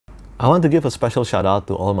I want to give a special shout out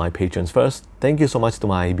to all my patrons first. Thank you so much to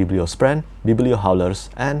my Bibliospren, Bibliohowlers,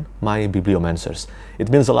 and my Bibliomancers. It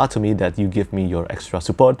means a lot to me that you give me your extra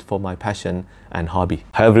support for my passion and hobby.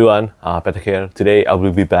 Hi everyone, Petrik here. Today I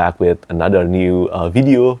will be back with another new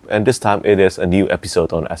video, and this time it is a new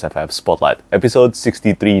episode on SFF Spotlight, episode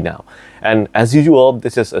 63 now. And as usual,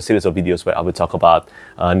 this is a series of videos where I will talk about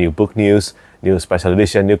new book news, new special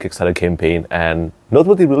edition, new Kickstarter campaign, and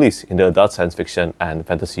noteworthy release in the adult science fiction and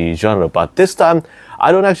fantasy genre. But this time,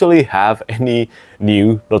 I don't actually have any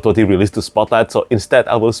new noteworthy release to spotlight, so instead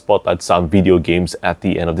I will spotlight some video games at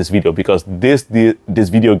the end of this video, because these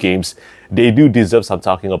video games, they do deserve some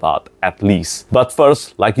talking about at least. But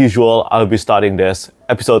first, like usual, I'll be starting this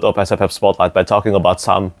episode of SFF Spotlight by talking about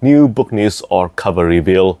some new book news or cover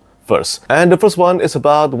reveal first. And the first one is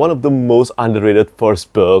about one of the most underrated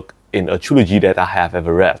first book in a trilogy that I have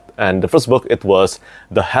ever read. And the first book, it was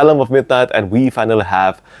The Helm of Midnight, and we finally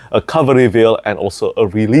have a cover reveal and also a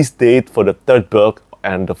release date for the third book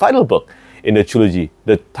and the final book in the trilogy.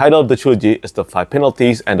 The title of the trilogy is The Five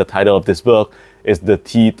Penalties, and the title of this book is The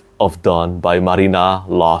Teeth of Dawn by Marina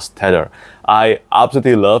Lost Tether. I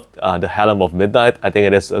absolutely loved The Helm of Midnight. I think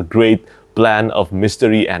it is a great blend of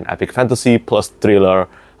mystery and epic fantasy plus thriller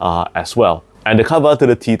as well. And the cover to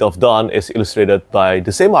The Teeth of Dawn is illustrated by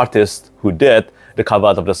the same artist who did the cover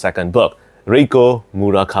of the second book, Reiko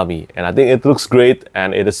Murakami. And I think it looks great,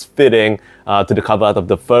 and it is fitting to the cover of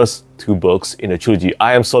the first two books in the trilogy.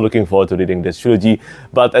 I am so looking forward to reading this trilogy,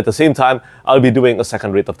 but at the same time, I'll be doing a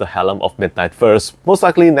second read of The Helm of Midnight first, most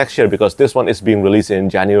likely next year, because this one is being released in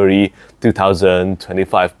January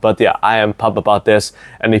 2025. But yeah, I am pumped about this,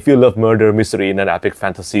 and if you love murder mystery in an epic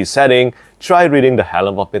fantasy setting, try reading The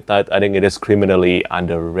Helm of Midnight. I think it is criminally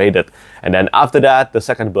underrated. And then after that, the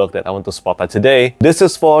second book that I want to spotlight today, this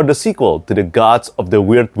is for the sequel to The Gods of the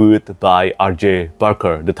Weirdwood by R.J.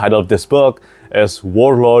 Barker. The title of this book is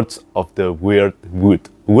Warlords of the Weirdwood.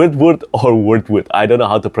 Weirdwood or Weirdwood, I don't know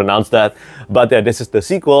how to pronounce that, but yeah, this is the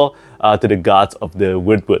sequel to The Gods of the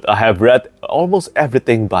Weirdwood. I have read almost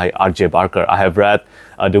everything by R.J. Barker. I have read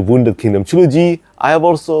the Wounded Kingdom trilogy. I have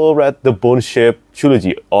also read the Bone Shape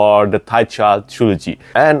trilogy or the Tide Child trilogy,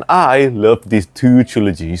 and I love these two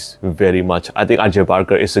trilogies very much. I think R.J.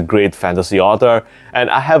 Barker is a great fantasy author, and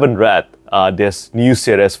I haven't read this new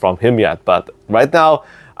series from him yet, but right now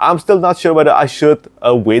I'm still not sure whether I should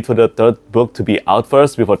wait for the third book to be out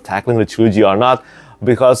first before tackling the trilogy or not,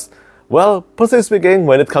 because, well, personally speaking,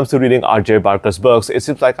 when it comes to reading R.J. Barker's books, it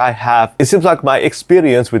seems like my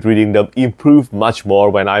experience with reading them improved much more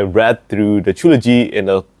when I read through the trilogy in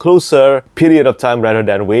a closer period of time rather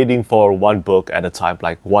than waiting for one book at a time,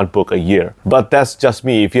 like one book a year. But that's just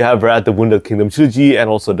me. If you have read the Wounded Kingdom trilogy and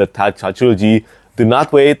also the Tide Child trilogy, do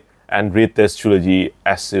not wait and read this trilogy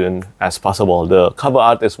as soon as possible. The cover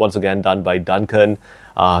art is once again done by Duncan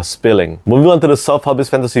Spilling. Moving on to the self-published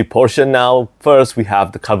fantasy portion now. First, we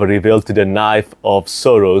have the cover reveal to The Knife of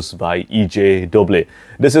Sorrows by E.J. Doble.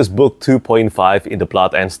 This is book 2.5 in the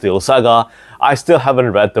Blood and Steel saga. I still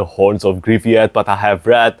haven't read The Horns of Grief yet, but I have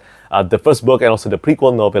read the first book and also the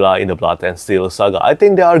prequel novella in the Blood and Steel saga. I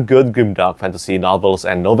think they are good grimdark fantasy novels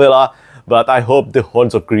and novella, but I hope The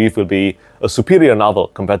Horns of Grief will be a superior novel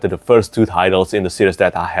compared to the first two titles in the series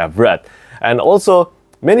that I have read. And also,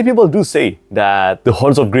 many people do say that The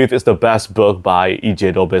Horns of Grief is the best book by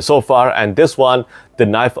E.J. Doble so far, and this one, The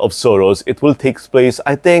Knife of Sorrows, it will take place,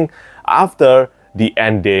 I think, after the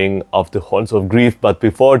ending of The Horns of Grief, but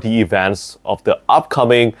before the events of the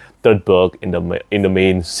upcoming third book in the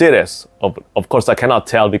main series. Of course, I cannot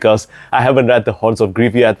tell because I haven't read The Horns of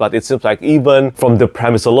Grief yet, but it seems like even from the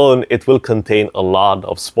premise alone, it will contain a lot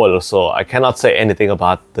of spoilers, so I cannot say anything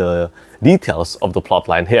about the details of the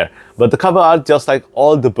plotline here. But the cover art, just like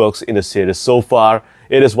all the books in the series so far,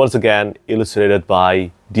 it is once again illustrated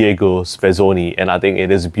by Diego Spezzoni, and I think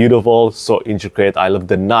it is beautiful, so intricate. I love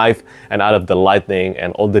the knife and I love the lightning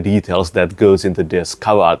and all the details that goes into this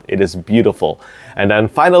cover art. It is beautiful. And then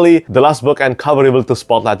finally, the last book and cover reveal to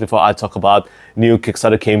spotlight before I talk about new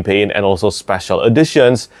Kickstarter campaign and also special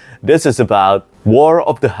editions. This is about War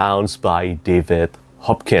of the Hounds by David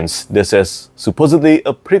Hopkins. This is supposedly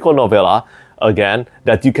a prequel novella, again,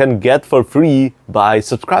 that you can get for free by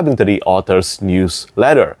subscribing to the author's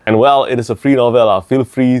newsletter. And well, it is a free novella, feel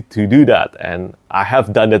free to do that, and I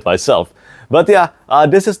have done it myself. But yeah,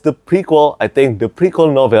 this is the prequel, I think, the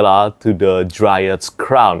prequel novella to The Dryad's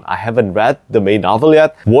Crown. I haven't read the main novel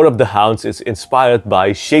yet. War of the Hounds is inspired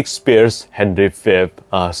by Shakespeare's Henry V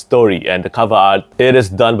story, and the cover art, it is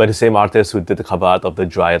done by the same artist who did the cover art of The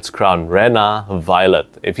Dryad's Crown, Rena Violet.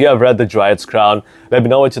 If you have read The Dryad's Crown, let me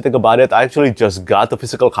know what you think about it. I actually just got the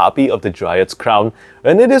physical copy of The Dryad's Crown,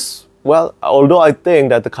 and it is well, although I think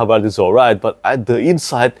that the cover art is alright, but at the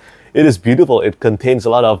inside, it is beautiful. It contains a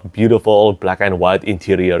lot of beautiful black and white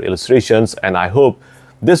interior illustrations, and I hope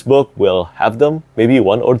this book will have them, maybe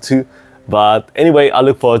one or two. But anyway, I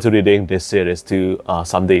look forward to reading this series too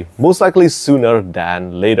someday, most likely sooner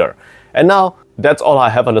than later. And now, that's all I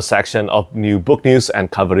have on the section of new book news and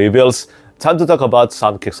cover reveals. Time to talk about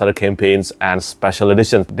some Kickstarter campaigns and special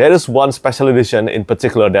editions. There is one special edition in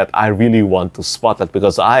particular that I really want to spotlight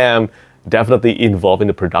because I am definitely involved in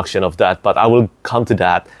the production of that, but I will come to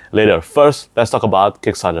that later. First, let's talk about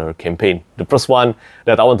Kickstarter campaign. The first one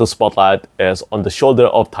that I want to spotlight is On the Shoulder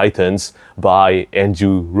of Titans by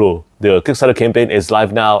Andrew Rowe. The Kickstarter campaign is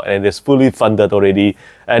live now and it is fully funded already,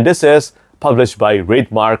 and this is published by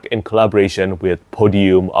Raidmark in collaboration with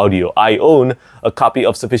Podium Audio. I own a copy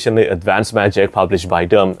of Sufficiently Advanced Magic published by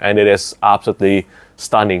them, and it is absolutely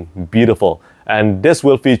stunning, beautiful. And this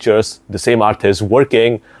will feature the same artist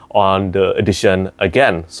working on the edition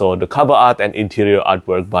again. So the cover art and interior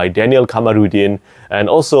artwork by Daniel Kamarudin, and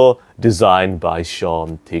also designed by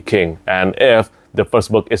Sean T. King. And if the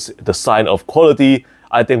first book is the sign of quality,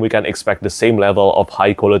 I think we can expect the same level of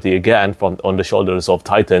high quality again from On the Shoulders of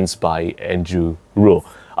Titans by Andrew Rowe.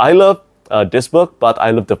 I love this book, but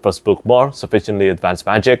I love the first book more, Sufficiently Advanced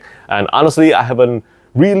Magic. And honestly, I haven't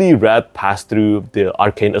really read past through the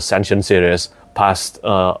Arcane Ascension series past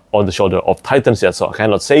On the Shoulder of Titans yet, so I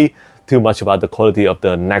cannot say too much about the quality of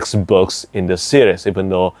the next books in the series, even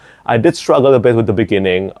though I did struggle a bit with the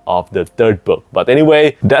beginning of the third book. But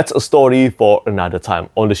anyway, that's a story for another time.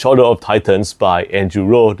 On the Shoulder of Titans by Andrew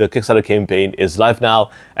Rowe, the Kickstarter campaign is live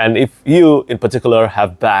now, and if you in particular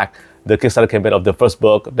have backed the Kickstarter campaign of the first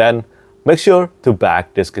book, then make sure to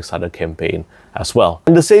back this Kickstarter campaign as well.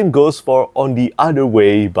 And the same goes for On the Other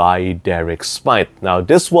Way by Derek Smythe. Now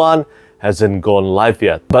this one hasn't gone live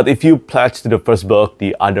yet, but if you pledge to the first book,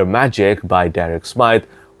 The Other Magic by Derek Smythe,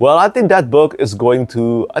 well, I think that book is going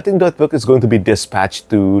to be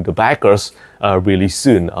dispatched to the backers really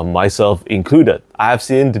soon, myself included. I have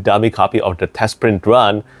seen the dummy copy of the test print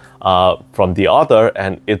run from the author,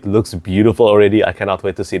 and it looks beautiful already. I cannot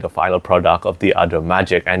wait to see the final product of The Other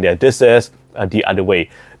Magic. And yeah, this is The Other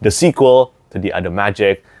Way, the sequel to The Other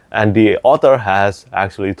Magic. And the author has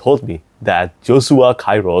actually told me that Joshua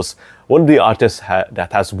Kairos, one of the artists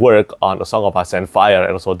that has worked on A Song of Ice and Fire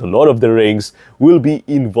and also The Lord of the Rings, will be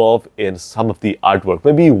involved in some of the artwork,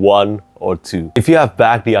 maybe one or two. If you have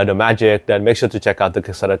backed The Other Magic, then make sure to check out the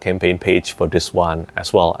Kickstarter campaign page for this one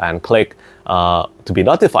as well, and click to be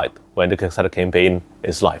notified when the Kickstarter campaign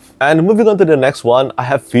is live. And moving on to the next one, I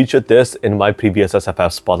have featured this in my previous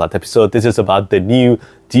SFF Spotlight episode. This is about the new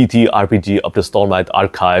TTRPG of the Stormlight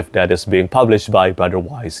archive that is being published by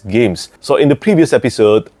Brotherwise Games. So in the previous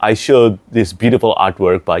episode, I showed this beautiful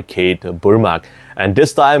artwork by Kate Burmack. And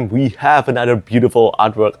this time we have another beautiful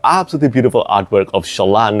artwork, absolutely beautiful artwork of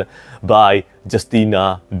Shalan by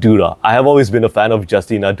Justina Dura. I have always been a fan of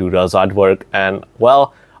Justina Dura's artwork, and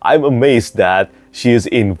well, I'm amazed that she is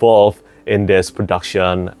involved in this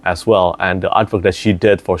production as well. And the artwork that she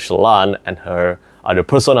did for Shalan and her other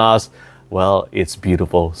personas, well, it's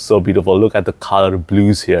beautiful, so beautiful. Look at the color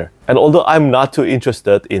blues here. And although I'm not too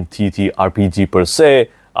interested in TTRPG per se,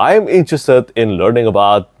 I'm interested in learning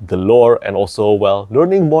about the lore and also, well,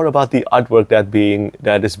 learning more about the artwork that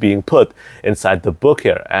is being put inside the book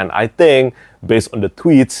here. And I think, based on the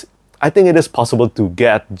tweets, I think it is possible to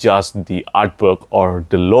get just the art book or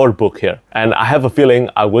the lore book here. And I have a feeling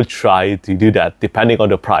I will try to do that, depending on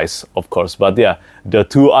the price, of course. But yeah, the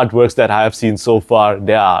two artworks that I have seen so far,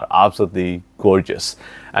 they are absolutely gorgeous.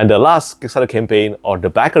 And the last Kickstarter campaign, or the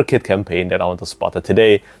backer kit campaign that I want to spot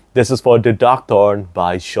today, this is for The Dark Thorn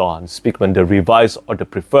by Sean Speakman, the revised or the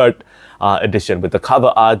preferred edition, with the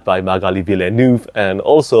cover art by Magali Villeneuve, and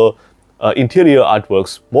also interior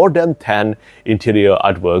artworks, more than 10 interior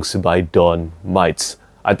artworks by Don Mites.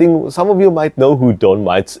 I think some of you might know who Don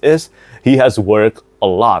Mites is. He has worked a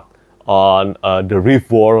lot on the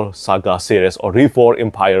Rift War Saga series or Rift War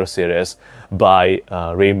Empire series by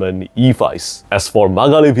Raymond E. Weiss. As for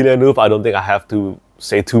Magali Villeneuve, I don't think I have to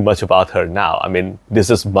say too much about her now. I mean, this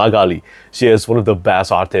is Magali. She is one of the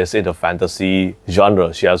best artists in the fantasy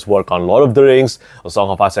genre. She has worked on Lord of the Rings, A Song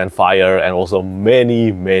of Ice and Fire, and also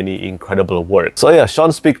many, many incredible works. So yeah, Sean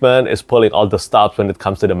Speakman is pulling all the stops when it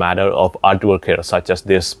comes to the matter of artwork here, such as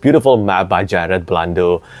this beautiful map by Jared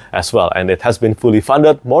Blando as well. And it has been fully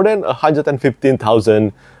funded, more than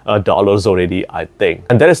 $115,000 already, I think.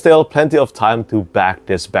 And there is still plenty of time to back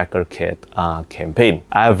this backer kit campaign.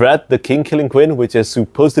 I have read The King Killing Queen, which is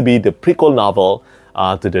supposed to be the prequel novel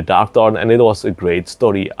to The Dark Thorn, and it was a great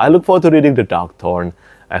story. I look forward to reading The Dark Thorn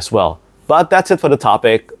as well. But that's it for the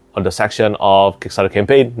topic on the section of Kickstarter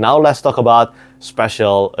campaign. Now let's talk about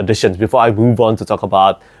special editions. Before I move on to talk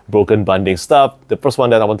about broken binding stuff, the first one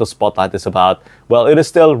that I want to spotlight is about, well, it is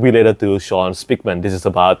still related to Sean Speakman. This is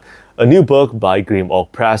about a new book by Grim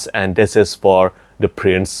Oak Press, and this is for The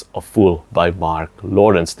Prince of Fool by Mark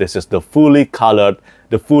Lawrence. This is the fully colored,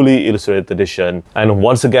 the fully illustrated edition. And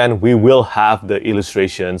once again, we will have the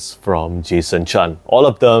illustrations from Jason Chan. All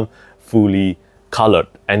of them fully colored.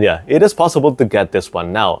 And yeah, it is possible to get this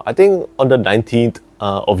one now. I think on the 19th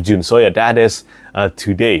of June. So yeah, that is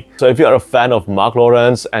today. So if you're a fan of Mark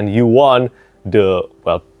Lawrence and you want the,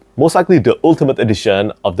 well, most likely the ultimate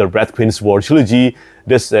edition of the Red Queen's War trilogy,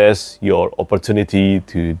 this is your opportunity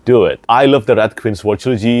to do it. I love the Red Queen's War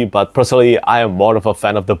trilogy, but personally, I am more of a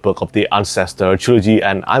fan of the Book of the Ancestor trilogy,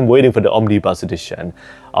 and I'm waiting for the omnibus edition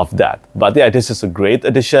of that. But yeah, this is a great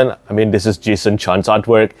edition. I mean, this is Jason Chan's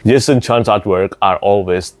artwork. Jason Chan's artwork are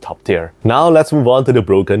always top tier. Now let's move on to the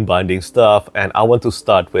broken binding stuff, and I want to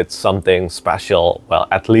start with something special, well,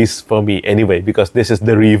 at least for me anyway, because this is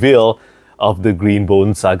the reveal of the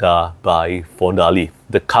Greenbone Saga by Fonda.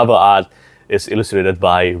 The cover art is illustrated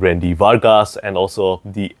by Randy Vargas, and also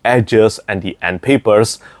the edges and the end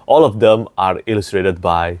papers, all of them are illustrated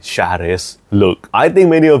by Charis Luke. I think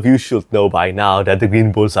many of you should know by now that the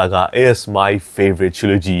Greenbone Saga is my favorite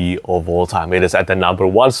trilogy of all time. It is at the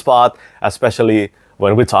 #1 spot, especially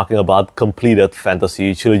when we're talking about completed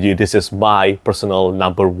fantasy trilogy. This is my personal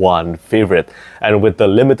 #1 favorite. And with the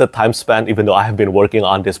limited time span, even though I have been working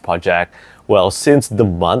on this project, well, since the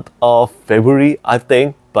month of February, I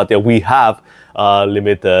think, but yeah, we have a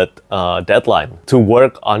limited deadline to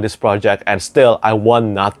work on this project, and still I want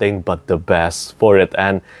nothing but the best for it.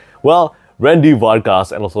 And well, Randy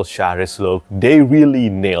Vargas and also Charis Luke, they really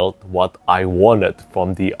nailed what I wanted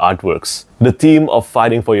from the artworks. The theme of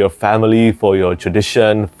fighting for your family, for your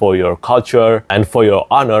tradition, for your culture, and for your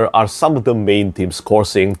honor are some of the main themes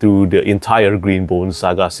coursing through the entire Greenbone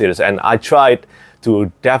Saga series. And I tried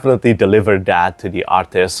to definitely deliver that to the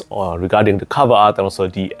artists regarding the cover art and also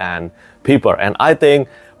the end paper. And I think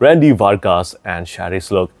Randy Vargas and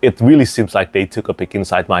Charis Luke, it really seems like they took a peek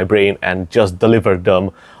inside my brain and just delivered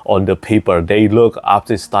them on the paper. They look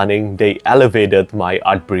absolutely stunning. They elevated my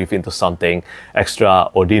art brief into something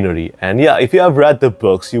extraordinary. And yeah, if you have read the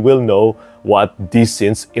books, you will know what these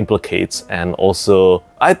scenes implicates, and also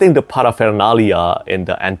I think the paraphernalia in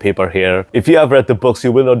the end paper here. If you have read the books,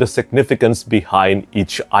 you will know the significance behind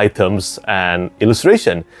each items and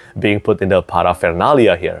illustration being put in the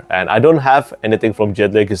paraphernalia here. And I don't have anything from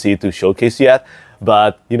Jade Legacy to showcase yet,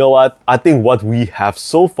 but you know what? I think what we have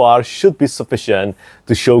so far should be sufficient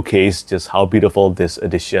to showcase just how beautiful this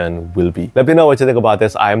edition will be. Let me know what you think about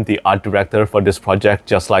this. I am the art director for this project,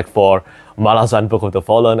 just like for Malazan Book of the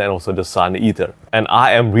Fallen and also the Sun Eater. And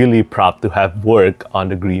I am really proud to have worked on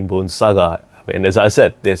the Greenbone Saga. And as I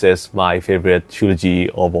said, this is my favorite trilogy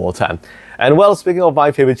of all time. And well, speaking of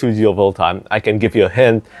my favorite trilogy of all time, I can give you a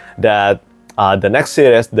hint that the next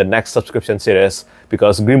series, the next subscription series,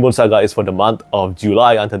 because Greenbone Saga is for the month of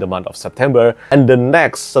July until the month of September, and the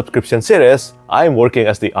next subscription series, I'm working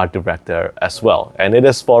as the art director as well, and it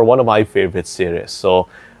is for one of my favorite series. So,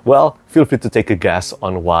 well, feel free to take a guess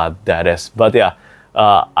on what that is. But yeah,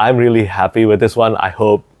 I'm really happy with this one.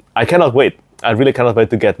 I cannot wait. I really cannot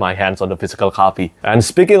wait to get my hands on the physical copy. And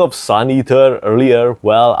speaking of Sun Eater earlier,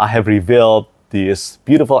 well, I have revealed this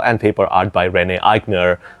beautiful end paper art by Rene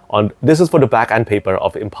Eichner. This is for the back end paper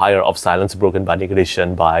of Empire of Silence Broken Binding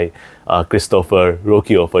Edition by Christopher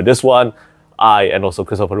Rocchio. For this one, I and also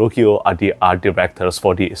Christopher Rocchio are the art directors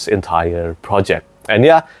for this entire project. And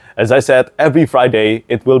yeah, as I said, every Friday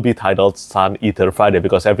it will be titled Sun Eater Friday,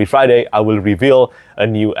 because every Friday I will reveal a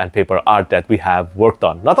new end paper art that we have worked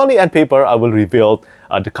on. Not only end paper, I will reveal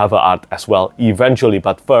the cover art as well eventually,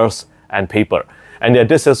 but first end paper. And yeah,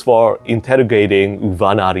 this is for interrogating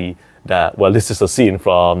Uvanari. Well, this is a scene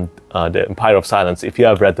from the Empire of Silence. If you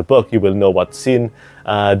have read the book, you will know what scene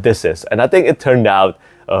this is. And I think it turned out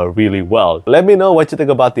really well. Let me know what you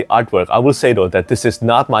think about the artwork. I will say though that this is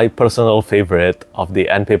not my personal favorite of the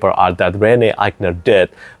end paper art that Rene Eichner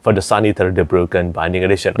did for the Sun Eater The Broken Binding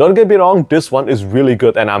Edition. Don't get me wrong, this one is really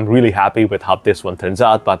good and I'm really happy with how this one turns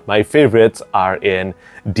out, but my favorites are in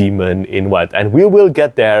Demon in White, and we will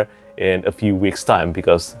get there in a few weeks time,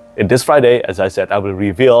 because in this Friday, as I said, I will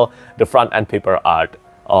reveal the front end paper art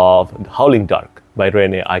of Howling Dark by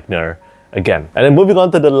Rene Eichner again. And then moving on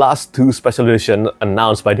to the last two special editions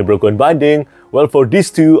announced by The Broken Binding. Well, for these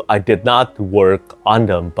two, I did not work on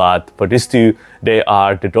them, but for these two, they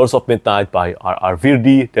are The Doors of Midnight by R.R.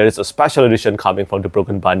 Virdi. There is a special edition coming from The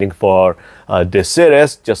Broken Binding for this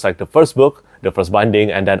series, just like the first book, the first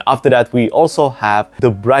binding, and then after that we also have The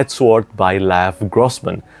Bright Sword by Lev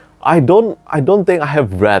Grossman. I don't think I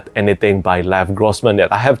have read anything by Lev Grossman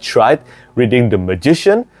yet. I have tried reading The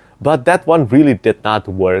Magician, but that one really did not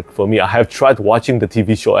work for me. I have tried watching the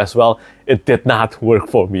TV show as well. It did not work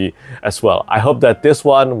for me as well. I hope that this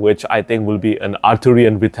one, which I think will be an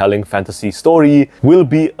Arthurian retelling fantasy story, will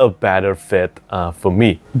be a better fit for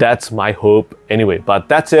me. That's my hope anyway. But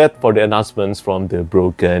that's it for the announcements from the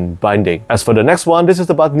Broken Binding. As for the next one, this is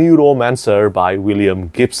about Neuromancer by William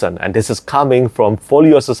Gibson, and this is coming from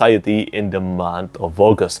Folio Society in the month of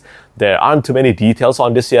August. There aren't too many details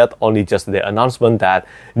on this yet, only just the announcement that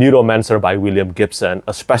Neuromancer by William Gibson,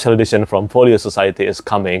 a special edition from Folio Society, is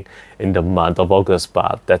coming in the month of August,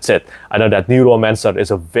 but that's it. I know that Neuromancer is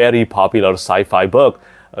a very popular sci-fi book,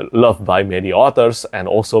 loved by many authors and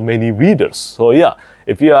also many readers. So yeah,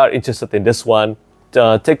 if you are interested in this one,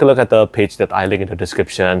 take a look at the page that I link in the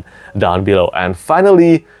description down below. And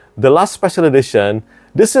finally, the last special edition,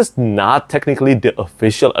 this is not technically the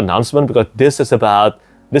official announcement because this is about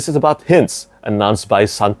hints announced by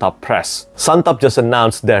Santap Press. Santap just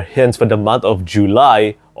announced their hints for the month of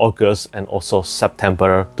July, August, and also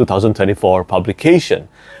September 2024 publication.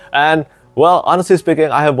 And well, honestly speaking,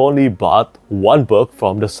 I have only bought one book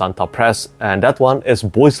from the Santap Press, and that one is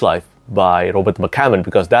Boy's Life by Robert McCammon,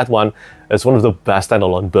 because that one is one of the best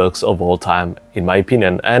standalone books of all time, in my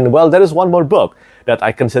opinion. And well, there is one more book that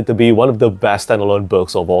I consider to be one of the best standalone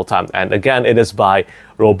books of all time. And again, it is by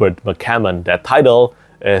Robert McCammon. That title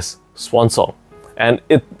is Swan Song. And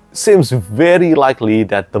it seems very likely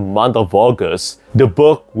that the month of August, the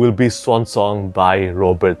book will be Swan Song by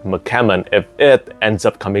Robert McCammon if it ends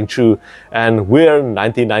up coming true. And we're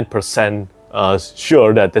 99%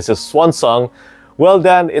 sure that this is Swan Song. Well,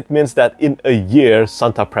 then it means that in a year,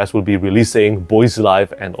 Santa Press will be releasing Boy's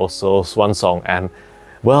Life and also Swan Song. And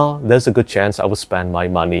well, there's a good chance I will spend my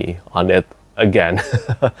money on it again.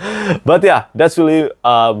 But yeah, that's really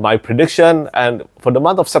my prediction. And for the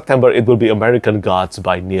month of September, it will be American Gods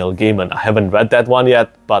by Neil Gaiman. I haven't read that one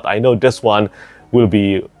yet, but I know this one will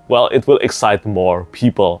be, well, it will excite more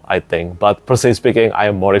people, I think. But per se speaking, I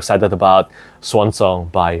am more excited about Swan Song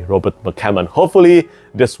by Robert McCammon. Hopefully,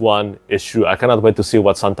 this one is true. I cannot wait to see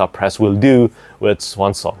what Santa Press will do with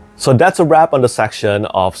Swan Song. So that's a wrap on the section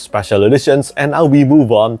of special editions, and now we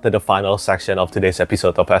move on to the final section of today's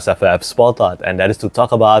episode of SFF Spotlight, and that is to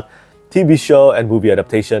talk about TV show and movie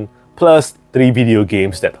adaptation, plus 3 video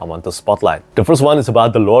games that I want to spotlight. The first one is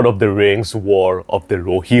about The Lord of the Rings War of the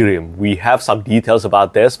Rohirrim. We have some details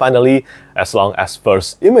about this finally, as long as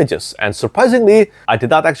first images. And surprisingly, I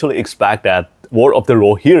did not actually expect that War of the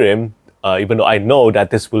Rohirrim, even though I know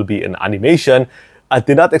that this will be an animation, I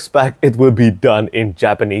did not expect it will be done in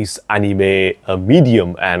Japanese anime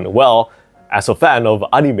medium. And well, as a fan of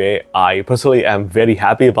anime, I personally am very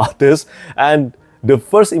happy about this. And the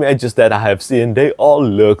first images that I have seen, they all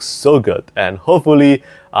look so good, and hopefully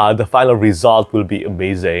the final result will be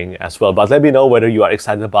amazing as well. But let me know whether you are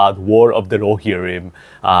excited about War of the Rohirrim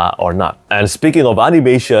or not. And speaking of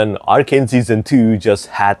animation, Arcane Season 2 just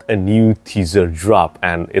had a new teaser drop,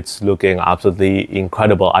 and it's looking absolutely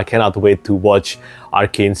incredible. I cannot wait to watch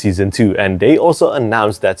Arcane Season 2. And they also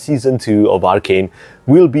announced that Season 2 of Arcane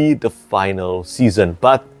will be the final season.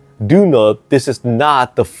 But do note, this is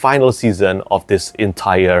not the final season of this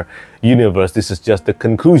entire universe. This is just the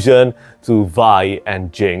conclusion to Vi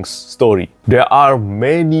and Jinx's story. There are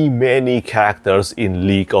many characters in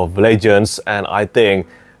League of Legends, and I think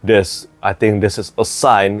this is a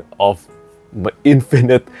sign of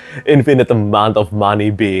infinite amount of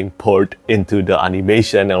money being poured into the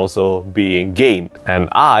animation and also being gained. And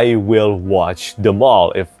I will watch them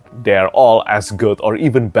all if they're all as good or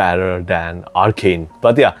even better than Arcane.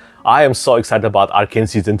 But yeah, I am so excited about Arcane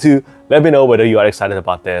Season 2. Let me know whether you are excited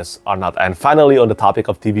about this or not. And finally, on the topic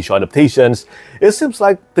of TV show adaptations, it seems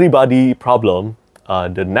like Three Body Problem,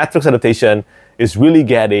 the Netflix adaptation, is really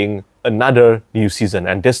getting another new season.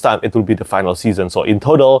 And this time, it will be the final season. So in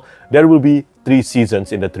total, there will be 3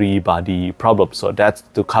 seasons in the Three Body Problem. So that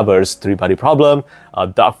covers Three Body Problem,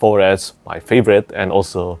 Dark Forest, my favorite, and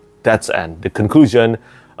also Death's End, the conclusion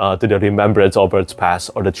to the Remembrance of Earth's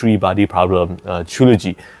Past, or the Three Body Problem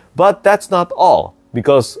trilogy. But that's not all,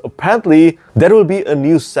 because apparently there will be a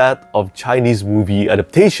new set of Chinese movie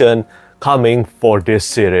adaptation coming for this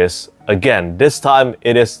series again. This time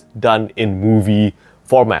it is done in movie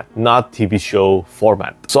format, not TV show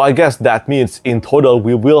format. So I guess that means in total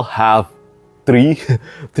we will have three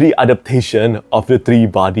adaptation of the Three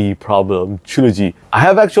Body Problem trilogy. I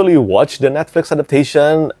have actually watched the Netflix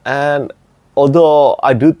adaptation, and although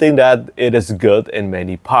I do think that it is good in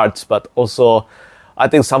many parts, but also I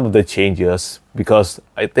think some of the changes, because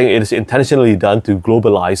I think it is intentionally done to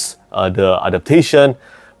globalize the adaptation,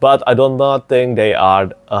 but I do not think they are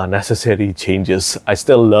necessary changes. I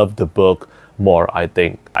still love the book more, I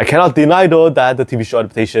think. I cannot deny though that the TV show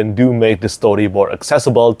adaptation do make the story more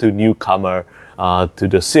accessible to newcomer to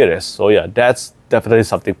the series. So yeah, that's definitely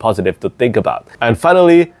something positive to think about. And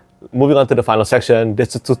finally, moving on to the final section,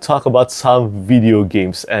 this is to talk about some video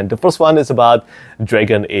games. And the first one is about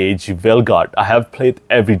Dragon Age Veilguard. I have played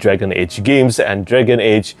every Dragon Age games, and Dragon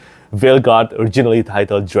Age Veilguard, originally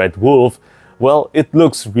titled Dread Wolf, well, it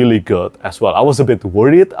looks really good as well. I was a bit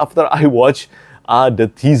worried after I watched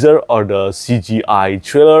the teaser or the CGI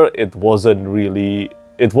trailer. It wasn't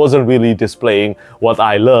really displaying what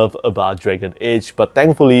I love about Dragon Age, but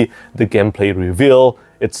thankfully the gameplay reveal,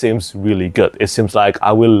 it seems really good. It seems like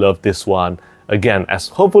I will love this one again,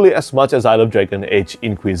 hopefully as much as I love Dragon Age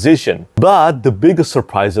Inquisition. But the biggest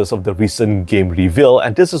surprises of the recent game reveal,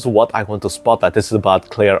 and this is what I want to spotlight, this is about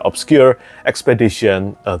Clair Obscure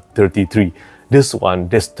Expedition 33.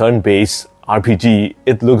 This turn-based RPG,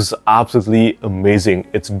 it looks absolutely amazing.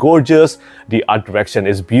 It's gorgeous, the art direction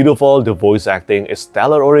is beautiful, the voice acting is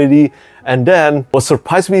stellar already. And then what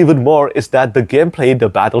surprised me even more is that the gameplay, the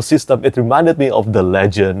battle system, it reminded me of The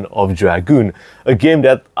Legend of Dragoon, a game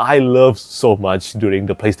that I loved so much during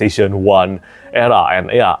the PlayStation 1 era.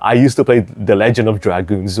 And yeah, I used to play The Legend of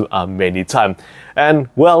Dragoons many times. And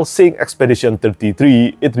well, seeing Expedition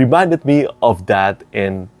 33, it reminded me of that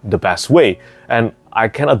in the best way. And I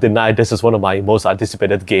cannot deny this is one of my most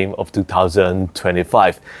anticipated game of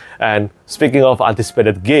 2025. And speaking of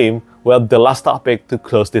anticipated game, well, the last topic to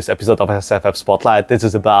close this episode of SFF Spotlight, this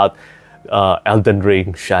is about Elden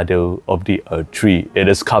Ring Shadow of the Erdtree. It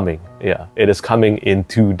is coming. Yeah, it is coming in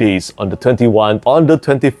 2 days. On the 21st, on the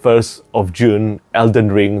 21st of June, Elden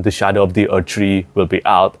Ring, the Shadow of the Erdtree will be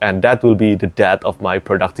out, and that will be the death of my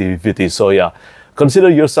productivity. So yeah, consider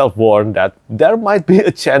yourself warned that there might be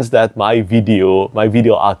a chance that my video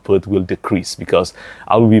output will decrease because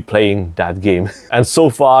I will be playing that game. And so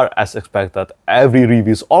far, as expected,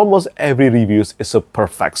 almost every reviews is a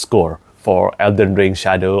perfect score for Elden Ring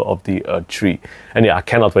Shadow of the Erdtree. And yeah, I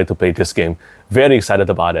cannot wait to play this game. Very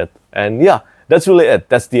excited about it. And yeah, that's really it.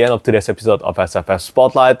 That's the end of today's episode of SFF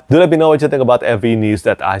Spotlight. Do let me know what you think about every news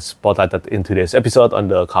that I spotlighted in today's episode on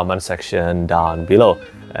the comment section down below.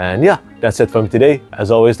 And yeah, that's it from today.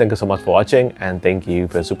 As always, thank you so much for watching and thank you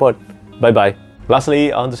for your support. Bye bye.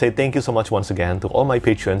 Lastly, I want to say thank you so much once again to all my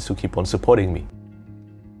patrons who keep on supporting me.